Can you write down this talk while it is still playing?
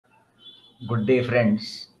Good day,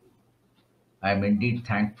 friends. I am indeed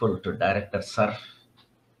thankful to Director SERF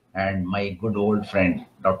and my good old friend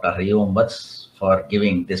Dr. Hariom Vats for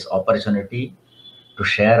giving this opportunity to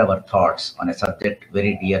share our thoughts on a subject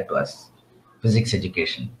very dear to us, physics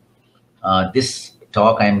education. This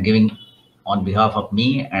talk I am giving on behalf of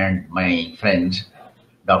me and my friend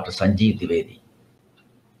Dr. Sanjeev Dwivedi.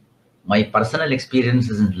 My personal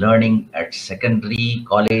experiences in learning at secondary,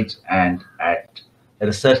 college, and at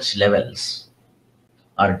research levels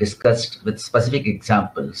are discussed with a few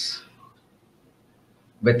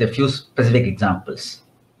specific examples.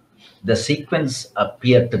 The sequence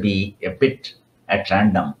appeared to be a bit at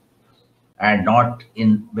random and not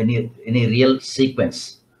in any real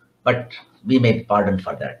sequence, but we may be pardoned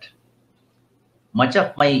for that. Much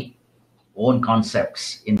of my own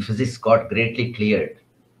concepts in physics got greatly cleared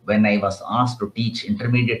when I was asked to teach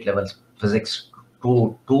intermediate level physics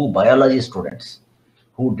to two biology students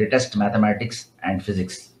who detest mathematics and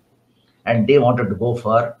physics, and they wanted to go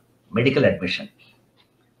for medical admission.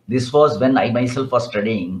 This was when I myself was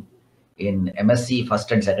studying in MSc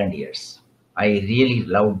first and second years. I really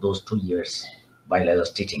loved those 2 years while I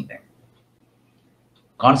was teaching them.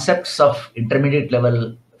 Concepts of intermediate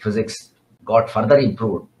level physics got further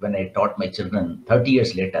improved when I taught my children 30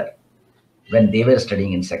 years later when they were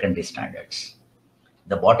studying in secondary standards.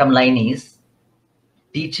 The bottom line is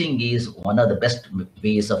teaching is one of the best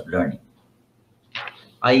ways of learning.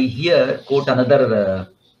 I here quote another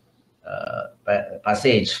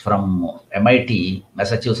passage from MIT,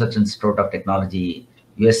 Massachusetts Institute of Technology,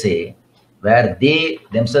 USA, where they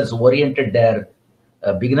themselves oriented their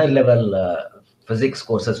beginner level physics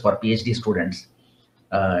courses for PhD students.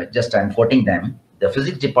 Just I'm quoting them. The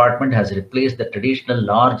physics department has replaced the traditional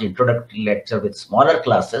large introductory lecture with smaller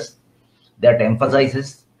classes that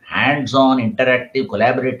emphasizes hands-on, interactive,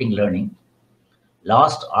 collaborating learning.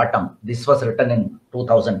 Last autumn, this was written in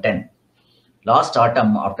 2010. Last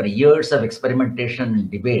autumn, after years of experimentation,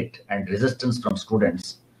 debate, and resistance from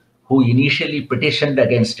students who initially petitioned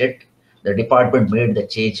against it, the department made the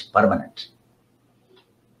change permanent.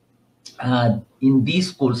 In these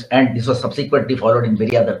schools, and this was subsequently followed in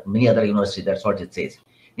many other universities, that's what it says.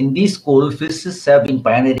 In these schools, physicists have been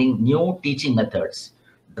pioneering new teaching methods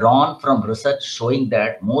drawn from research showing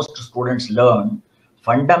that most students learn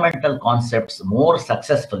fundamental concepts more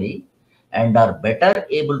successfully and are better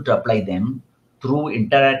able to apply them through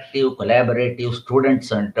interactive, collaborative,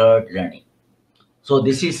 student-centered learning. So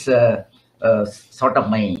this is sort of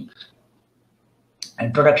my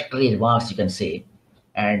introductory remarks, you can say.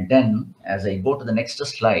 And then as I go to the next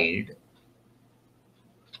slide,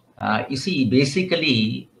 you see,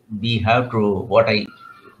 basically we have to, what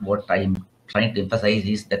I'm trying to emphasize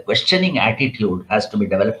is the questioning attitude has to be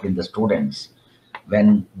developed in the students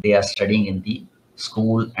when they are studying in the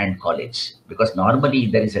school and college, because normally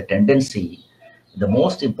there is a tendency, the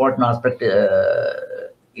most important aspect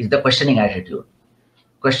is the questioning attitude.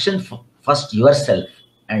 Question first yourself,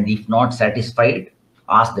 and if not satisfied,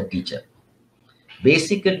 ask the teacher.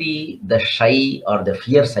 Basically, the shy or the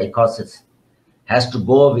fear psychosis has to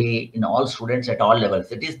go away in all students at all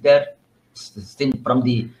levels. It is there from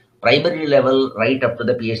the primary level right up to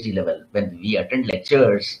the PhD level. When we attend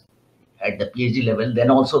lectures at the PhD level,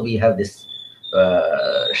 then also we have this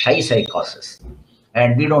shy psychosis,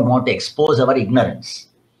 and we don't want to expose our ignorance.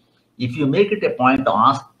 If you make it a point to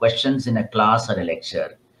ask questions in a class or a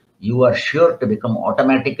lecture, you are sure to become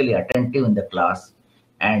automatically attentive in the class,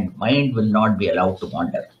 and mind will not be allowed to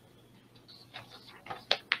wander.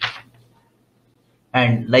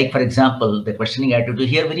 And like, for example, the questioning attitude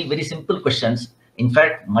here, very, very simple questions. In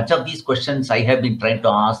fact, much of these questions I have been trying to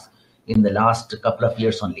ask in the last couple of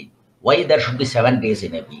years only. Why there should be 7 days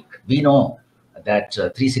in a week? We know that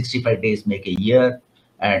 365 days make a year,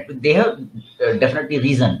 and they have definitely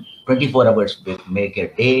reason. 24 hours make a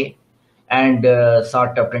day, and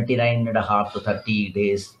sort of 29.5 to 30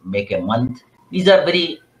 days make a month. These are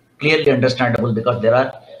very clearly understandable because there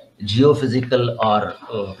are geophysical or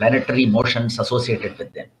planetary motions associated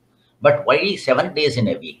with them. But why 7 days in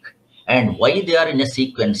a week? And why they are in a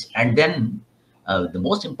sequence? And then the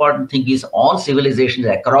most important thing is all civilizations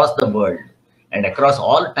across the world and across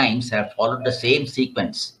all times have followed the same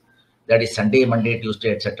sequence. That is Sunday, Monday,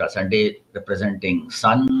 Tuesday, etc. Sunday representing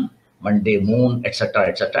sun, Monday moon,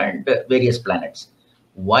 etc., and various planets.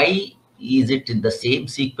 Why is it in the same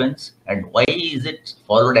sequence, and why is it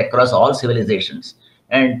followed across all civilizations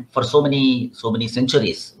and for so many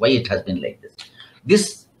centuries? Why it has been like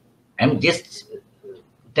this? I'm just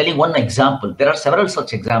telling one example. There are several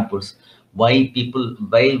such examples why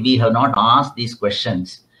we have not asked these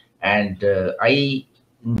questions, and I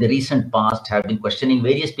in the recent past have been questioning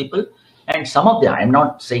various people, And some of them, I'm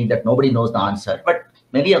not saying that nobody knows the answer, but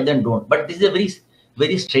many of them don't. But this is a very,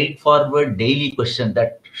 very straightforward daily question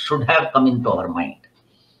that should have come into our mind.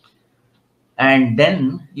 And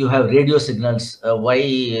then you have radio signals. Why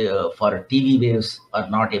for TV waves are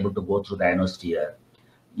not able to go through the ionosphere?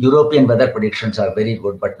 European weather predictions are very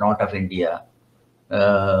good, but not of India.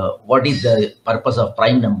 What is the purpose of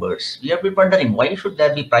prime numbers? We have been wondering, why should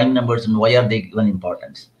there be prime numbers and why are they given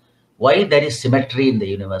importance? Why there is symmetry in the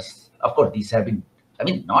universe? Of course, these have been, I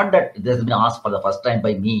mean, not that this has been asked for the first time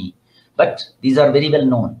by me, but these are very well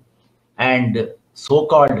known. And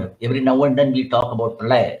so-called, every now and then we talk about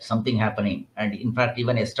pralaya, something happening. And in fact,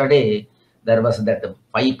 even yesterday, there was that the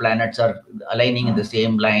 5 planets are aligning in the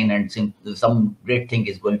same line and some great thing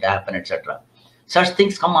is going to happen, etc. Such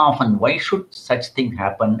things come often. Why should such thing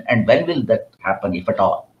happen? And when will that happen, if at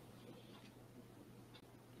all?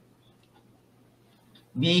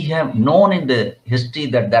 We have known in the history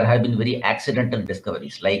that there have been very accidental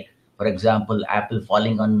discoveries, like, for example, apple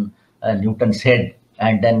falling on Newton's head,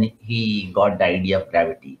 and then he got the idea of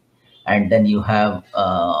gravity. And then you have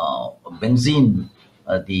benzene,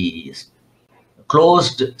 the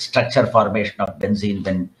closed structure formation of benzene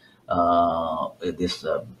when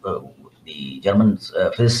the German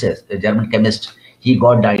physicist, the German chemist, he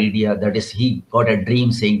got the idea, that is, he got a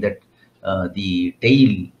dream saying that the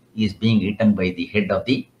tail is being eaten by the head of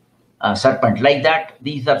the serpent. Like that,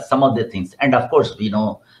 these are some of the things. And of course, we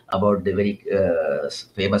know about the very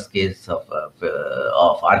famous case of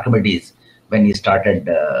Archimedes, when he started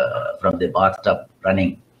from the bathtub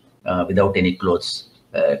running without any clothes,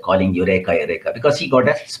 calling Eureka, Eureka, because he got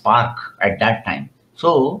a spark at that time.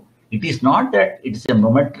 So it is not that it's a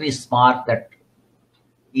momentary spark that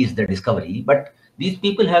is the discovery, but these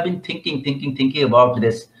people have been thinking about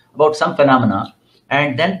this, about some phenomena,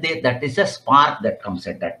 and then that is a spark that comes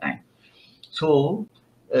at that time. So,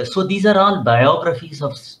 so these are all biographies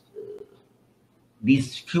of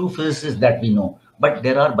these few physicists that we know, but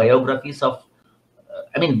there are biographies of,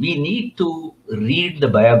 I mean, we need to read the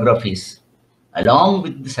biographies along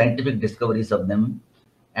with the scientific discoveries of them,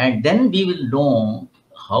 and then we will know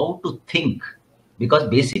how to think, because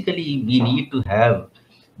basically we need to have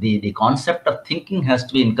the concept of thinking has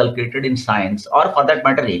to be inculcated in science, or for that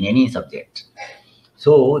matter in any subject.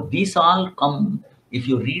 So these all come if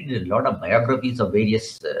you read a lot of biographies of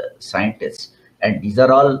various scientists, and these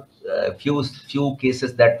are all few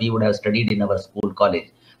cases that we would have studied in our school, college.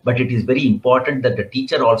 But it is very important that the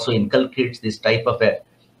teacher also inculcates this type of a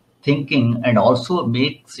thinking, and also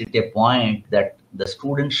makes it a point that the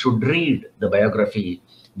students should read the biography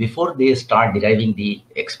before they start deriving the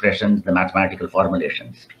expressions, the mathematical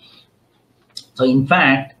formulations. So in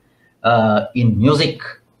fact, in music,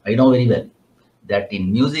 I know very well that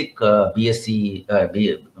in music, BSc,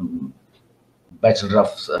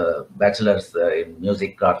 bachelor's in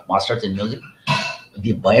music or masters in music,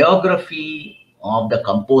 the biography of the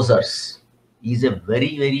composers is a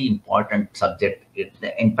very, very important subject.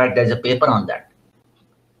 In fact, there's a paper on that.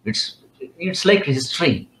 It's like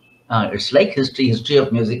history. It's like history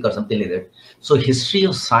of music or something like that. So history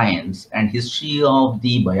of science and history of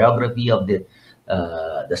the biography of the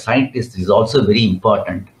scientist is also very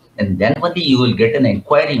important. And then only you will get an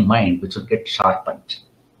inquiring mind which will get sharpened.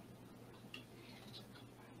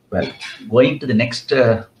 Well, going to the next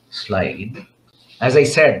slide. As I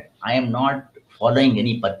said, I am not following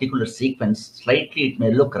any particular sequence. Slightly it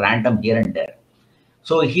may look random here and there.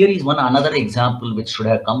 So here is another example which should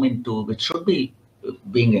have come into, which should be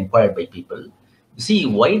being inquired by people. See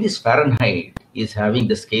why this Fahrenheit is having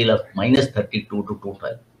the scale of -32 to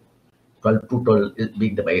 212. 12 to 12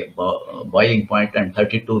 being the boiling point, and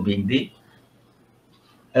 32 being the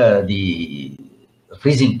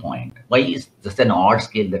freezing point. Why is this an odd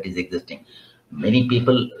scale that is existing? Many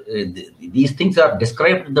people, these things are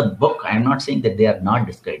described in the book. I am not saying that they are not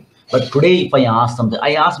described. But today, if I ask something,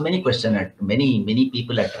 I asked many questions at many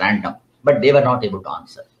people at random, but they were not able to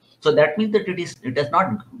answer. So that means that it has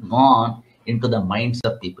not gone into the minds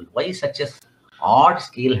of people. Why such a odd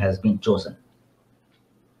scale has been chosen?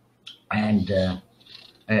 And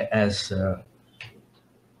as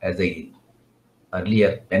I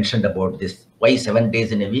earlier mentioned about this, why 7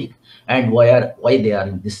 days in a week, and why they are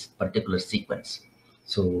in this particular sequence.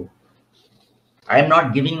 So I'm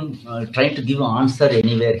not trying to give an answer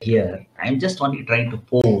anywhere here. I'm just only trying to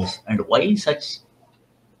pose, and why such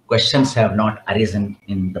questions have not arisen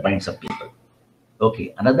in the minds of people.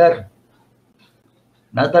 Okay, another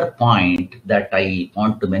point that I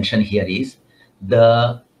want to mention here is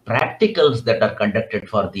the practicals that are conducted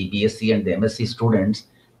for the BSc and the MSc students.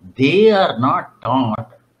 They are not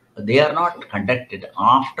conducted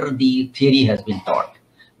after the theory has been taught.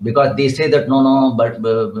 because they say that no, but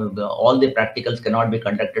all the practicals cannot be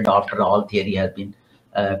conducted after all theory has been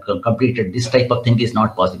completed. This type of thing is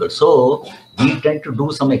not possible. So we tend to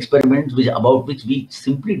do some experiments about which we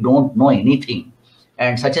simply don't know anything,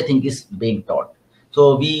 and such a thing is being taught.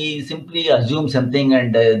 So we simply assume something,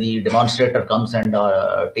 and the demonstrator comes and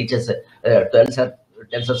teaches, tells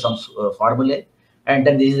us some formulae, and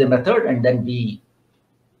then this is a method, and then we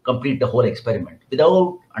complete the whole experiment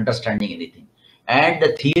without understanding anything. And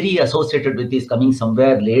the theory associated with this coming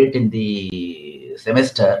somewhere late in the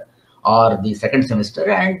semester or the second semester,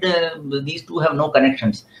 and these two have no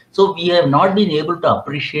connections. So we have not been able to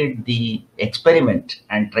appreciate the experiment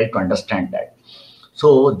and try to understand that.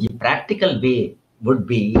 So the practical way would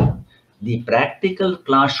be, the practical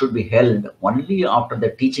class should be held only after the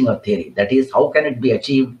teaching of theory. That is, how can it be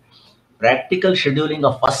achieved? Practical scheduling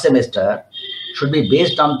of first semester should be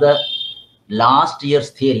based on the last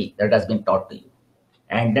year's theory that has been taught to you.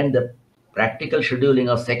 And then the practical scheduling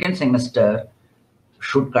of second semester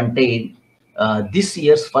should contain this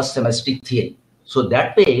year's first semester theory. So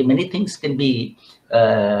that way, many things can be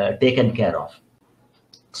taken care of.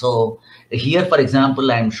 So here, for example,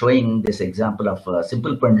 I'm showing this example of a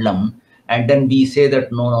simple pendulum, and then we say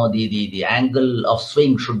that no, the angle of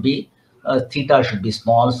swing should be theta should be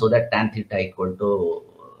small, so that tan theta equal to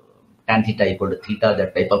theta.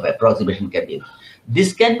 That type of approximation can be.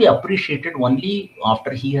 This can be appreciated only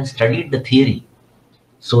after he has studied the theory,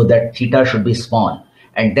 so that theta should be small.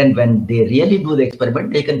 And then when they really do the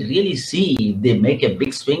experiment, they can really see, if they make a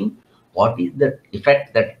big swing, what is the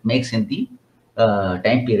effect that makes in the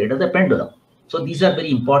time period of the pendulum. So these are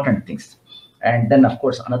very important things. And then, of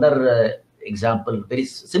course, another example, very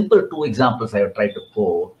simple two examples I have tried to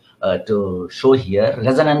go to show here: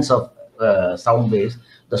 resonance of sound waves,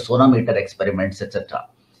 the sonometer experiments, etc.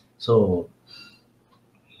 So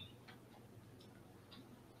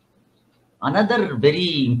another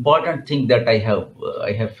very important thing that I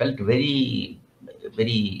have felt very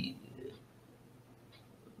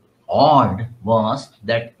odd was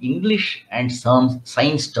that English and some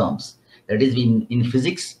science terms, that is, in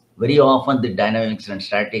physics, very often the dynamics and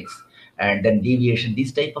statics and then deviation,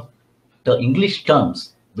 these type of the English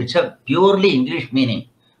terms which have purely English meaning,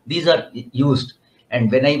 these are used. And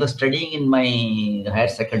when I was studying in my higher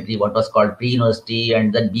secondary, what was called pre-university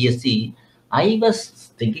and then BSc, I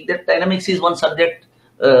was thinking that dynamics is one subject,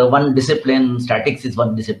 one discipline, statics is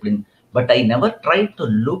one discipline, but I never tried to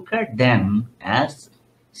look at them as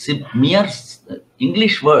mere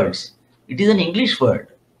English words. It is an English word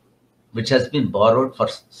which has been borrowed for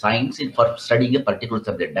science, for studying a particular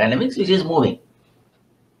subject, dynamics, which is moving.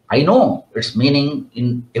 I know its meaning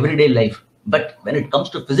in everyday life, but when it comes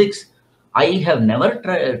to physics, I have never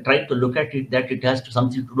tried to look at it that it has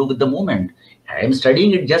something to do with the movement. I am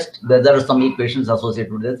studying it just there are some equations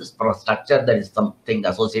associated with it, for a structure there is something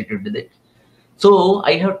associated with it. So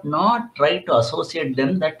I have not tried to associate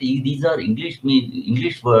them that these are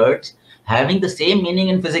English words having the same meaning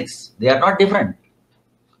in physics. They are not different.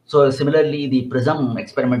 So similarly, the prism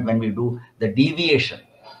experiment, when we do the deviation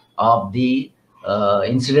of the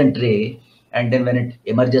incident ray, and then when it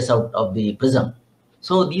emerges out of the prism.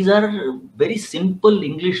 So these are very simple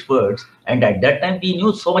English words, and at that time we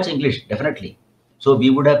knew so much English, definitely. So we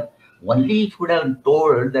would have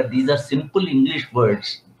told that these are simple English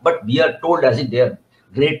words, but we are told as if they are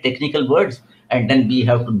great technical words, and then we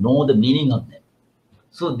have to know the meaning of them.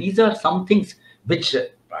 So these are some things which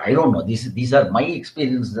I don't know. These are my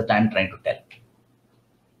experiences that I'm trying to tell.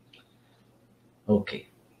 Okay.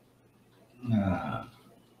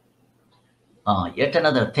 Yet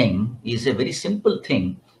another thing is a very simple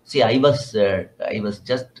thing. See, we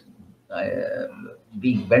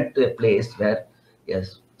went to a place where a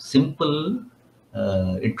simple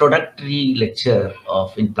introductory lecture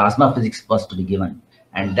in plasma physics was to be given,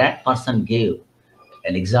 and that person gave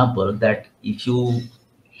an example that if you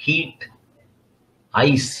heat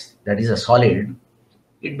ice, that is a solid,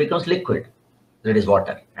 it becomes liquid, that is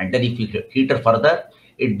water, and then if you heat it further,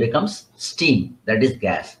 it becomes steam, that is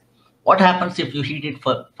gas. What happens if you heat it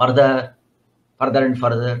further and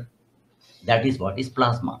further? That is what is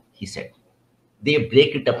plasma, he said. They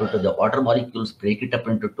break it up into the water molecules, break it up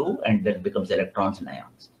into two, and then it becomes electrons and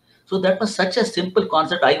ions. So that was such a simple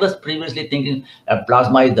concept. I was previously thinking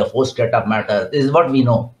plasma is the fourth state of matter. This is what we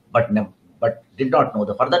know, but did not know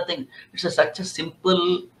the further thing. It's such a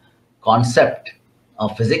simple concept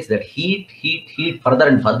of physics that heat further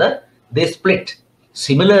and further, they split.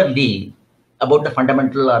 Similarly, about the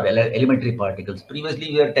fundamental or elementary particles.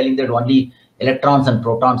 Previously, we were telling that only electrons and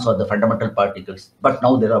protons are the fundamental particles, but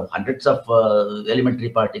now there are hundreds of elementary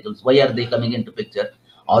particles. Why are they coming into picture?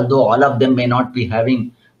 Although all of them may not be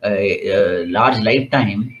having a large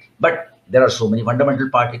lifetime, but there are so many fundamental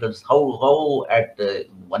particles. How at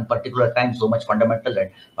one particular time so much fundamental, and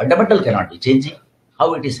fundamental cannot be changing?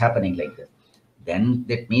 How it is happening like that? Then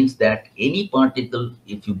that means that any particle,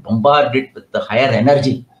 if you bombard it with the higher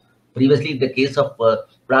energy, previously in the case of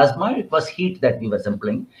plasma, it was heat that we were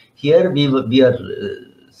supplying. Here we are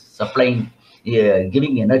supplying,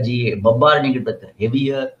 giving energy, bombarding it with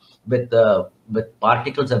heavier, with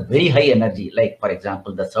particles of very high energy, like for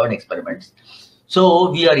example the CERN experiments. So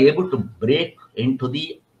we are able to break into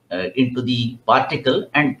the particle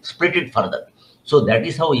and split it further. So that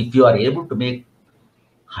is how, if you are able to make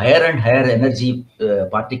higher and higher energy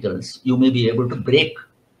particles, you may be able to break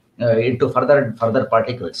into further and further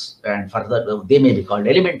particles, and further they may be called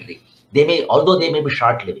elementary. They may, although they may be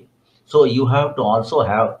short living. So you have to also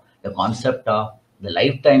have the concept of the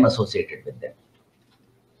lifetime associated with them.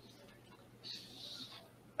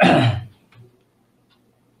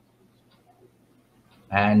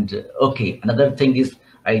 And okay, another thing is,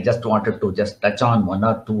 I just wanted to just touch on one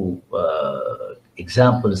or two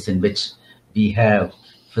examples in which we have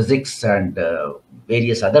physics and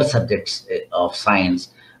various other subjects of science,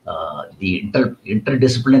 the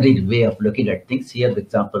interdisciplinary way of looking at things. Here, for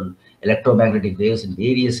example, electromagnetic waves in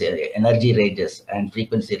various energy ranges and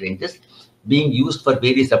frequency ranges being used for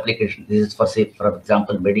various applications. This is for, say, for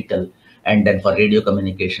example, medical, and then for radio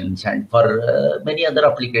communications, and for many other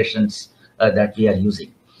applications that we are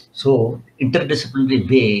using. So interdisciplinary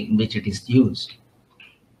way in which it is used.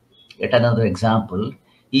 Yet another example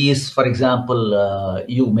is, for example,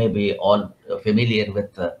 you may be all familiar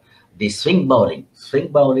with the swing bowling. Swing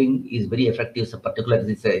bowling is very effective, so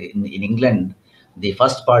particularly in England, the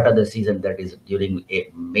first part of the season, that is during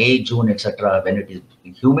May, June, etc., when it is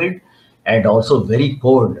humid and also very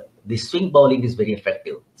cold, the swing bowling is very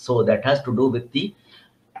effective. So that has to do with the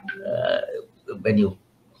when you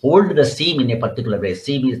hold the seam in a particular way.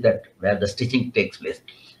 Seam is that where the stitching takes place,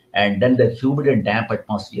 and then the humid and damp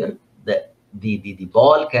atmosphere, the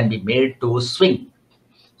ball can be made to swing.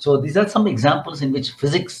 So these are some examples in which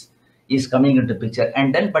physics is coming into picture,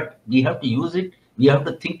 and then but we have to use it. We have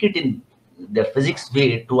to think it in the physics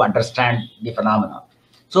way to understand the phenomena.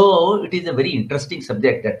 So it is a very interesting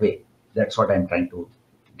subject that way. That's what I'm trying to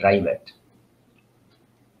drive at.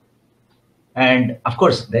 And of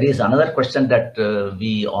course, there is another question that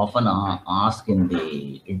we often ask in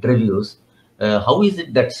the interviews. How is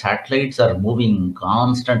it that satellites are moving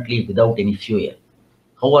constantly without any fuel?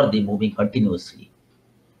 How are they moving continuously?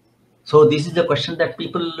 So this is a question that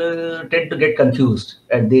people tend to get confused,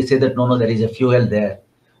 and they say that no, there is a fuel there,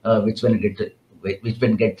 which when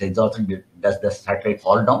gets exhausted, does the satellite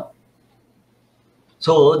fall down?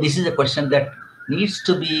 So this is a question that needs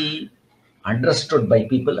to be understood by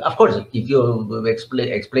people. Of course, if you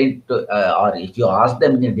explain to, or if you ask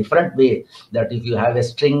them in a different way, that if you have a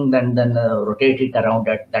string and then rotate it around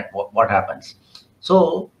what happens?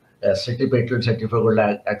 So centripetal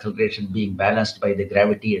acceleration being balanced by the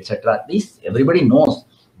gravity, etc. This everybody knows,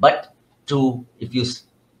 but if you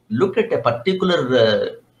look at a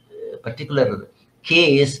particular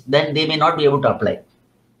case, then they may not be able to apply.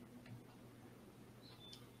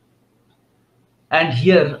 And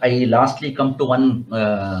here I lastly come to one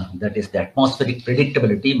that is the atmospheric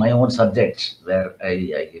predictability, my own subject, where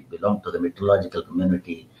I belong to the meteorological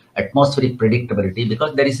community. Atmospheric predictability,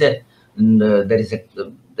 because there is a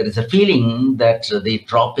feeling that the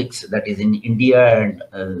tropics, that is in India and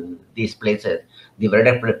these places, the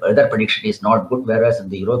weather prediction is not good, whereas in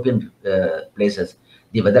the European places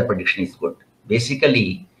the weather prediction is good.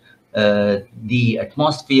 Basically, the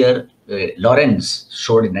atmosphere, Lorentz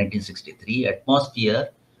showed in 1963, atmosphere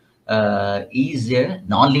is a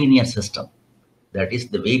nonlinear system. That is,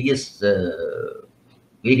 the various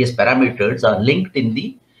parameters are linked in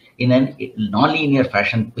a nonlinear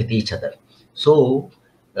fashion with each other. So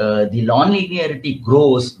the nonlinearity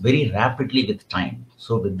grows very rapidly with time.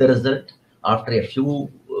 So with the result, after a few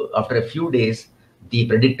days, the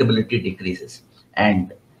predictability decreases,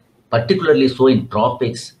 and particularly so in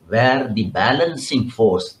tropics, where the balancing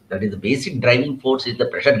force, that is the basic driving force, is the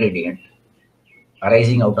pressure gradient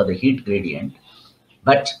arising out of the heat gradient.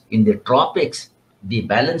 But in the tropics, the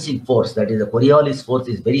balancing force, that is the Coriolis force,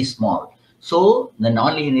 is very small. So the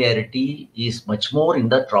nonlinearity is much more in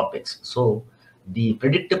the tropics. So the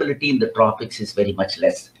predictability in the tropics is very much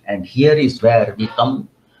less. And here is where we come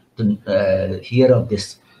to hear of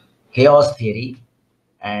this chaos theory,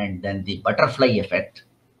 and then the butterfly effect.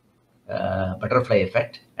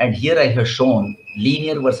 And here I have shown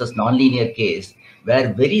linear versus non-linear case,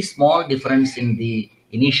 where very small difference in the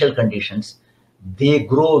initial conditions, they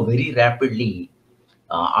grow very rapidly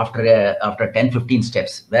after 10-15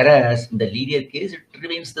 steps, whereas in the linear case it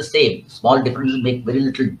remains the same. Small differences make very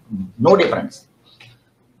little, no difference.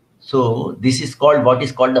 So this is called what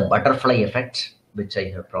is called the butterfly effect, which I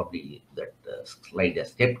have probably that slide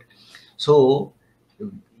has skipped. So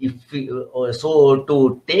if we, so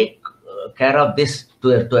to take care of this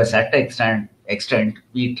to a certain extent,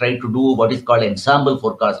 we try to do what is called ensemble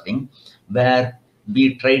forecasting, where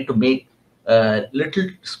we try to make little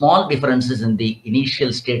small differences in the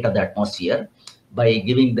initial state of the atmosphere by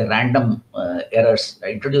giving the random errors,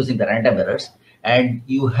 introducing the random errors, and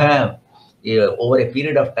you have over a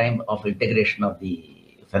period of time of integration of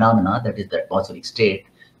the phenomena, that is the atmospheric state,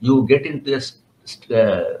 you get into a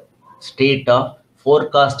state of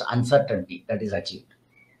forecast uncertainty that is achieved.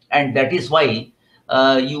 And that is why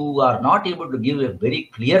you are not able to give a very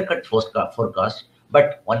clear-cut forecast,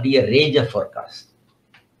 but only a range of forecasts.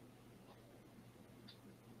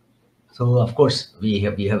 So, of course, we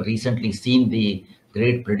have recently seen the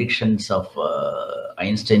great predictions of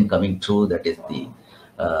Einstein coming true. That is the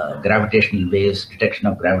gravitational waves, detection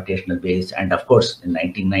of gravitational waves, and of course, in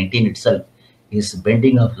 1919 itself, his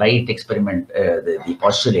bending of light experiment, the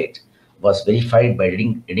postulate, was verified by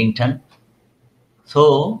Eddington.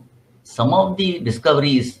 So, some of the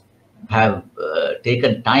discoveries have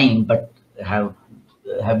taken time, but have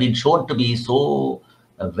been shown to be so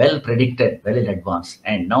well predicted, well in advance.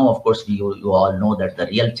 And now, of course, you all know that the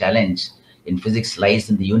real challenge in physics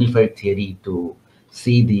lies in the unified theory to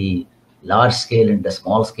see the large scale and the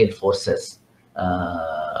small scale forces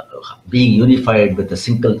being unified with a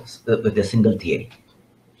single theory.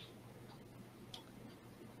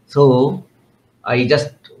 So I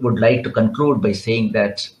just would like to conclude by saying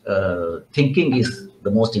that thinking is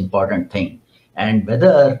the most important thing, and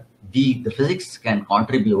whether the physics can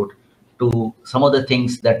contribute to some of the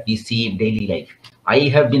things that we see in daily life. I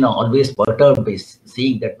have been always perturbed by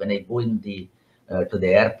seeing that when I go in the to the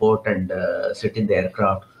airport and sit in the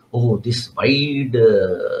aircraft. Oh, this wide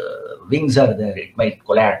wings are there. It might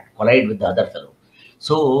collide with the other fellow.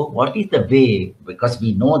 So, what is the way? Because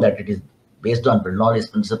we know that it is based on Bernoulli's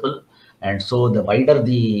principle, and so the wider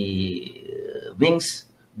the wings,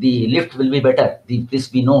 the lift will be better.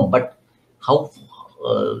 This we know, but how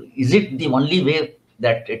is it the only way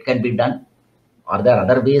that it can be done? Are there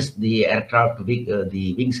other ways the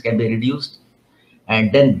the wings can be reduced?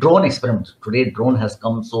 And then drone experiments. Today, drone has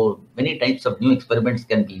come, so many types of new experiments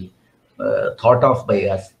can be thought of by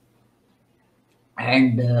us.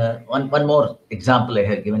 And one more example I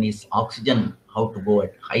have given is oxygen. How to go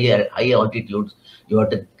at high altitudes? You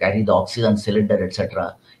have to carry the oxygen cylinder,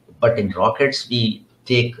 etc. But in rockets, we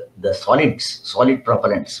take the solid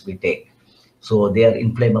propellants. We take, so they are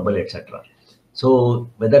inflammable, etc. So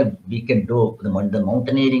whether we can do the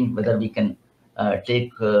mountaineering, whether we can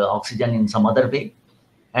take oxygen in some other way,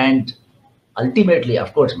 and ultimately,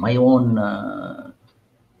 of course, my own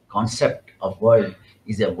concept of world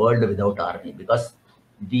is a world without army, because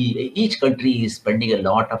each country is spending a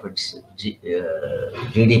lot of its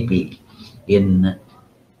GDP in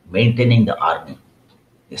maintaining the army.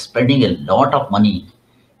 They're spending a lot of money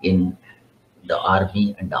in the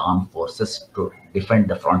army and the armed forces to defend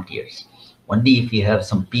the frontiers. Only if we have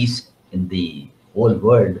some peace in the whole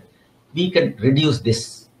world, we can reduce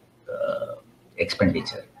this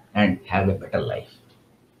expenditure and have a better life.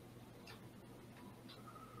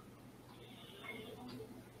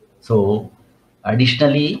 So,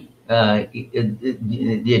 additionally,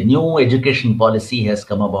 the new education policy has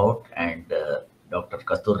come about, and Dr.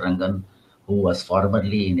 Kastur Rangan, who was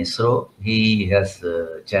formerly in ISRO, he has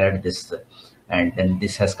chaired this, and then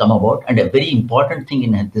this has come about. And a very important thing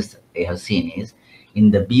in this I have seen is, in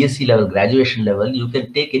the BSc level, graduation level, you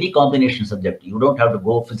can take any combination subject. You don't have to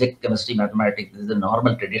go physics, chemistry, mathematics. This is a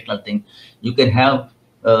normal traditional thing. You can have,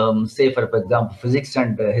 say, for example, physics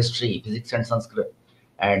and history, physics and Sanskrit,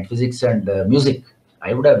 and physics and music.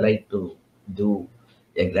 I would have liked to do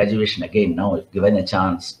a graduation again now, if given a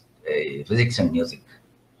chance, physics and music.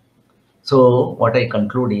 So what I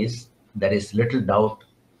conclude is, there is little doubt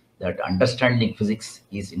that understanding physics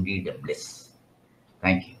is indeed a bliss.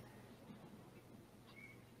 Thank you.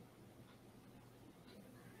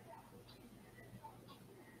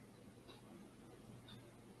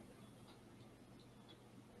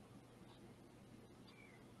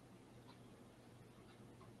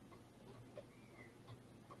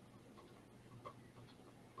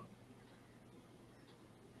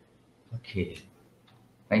 Okay.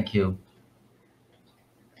 Thank you.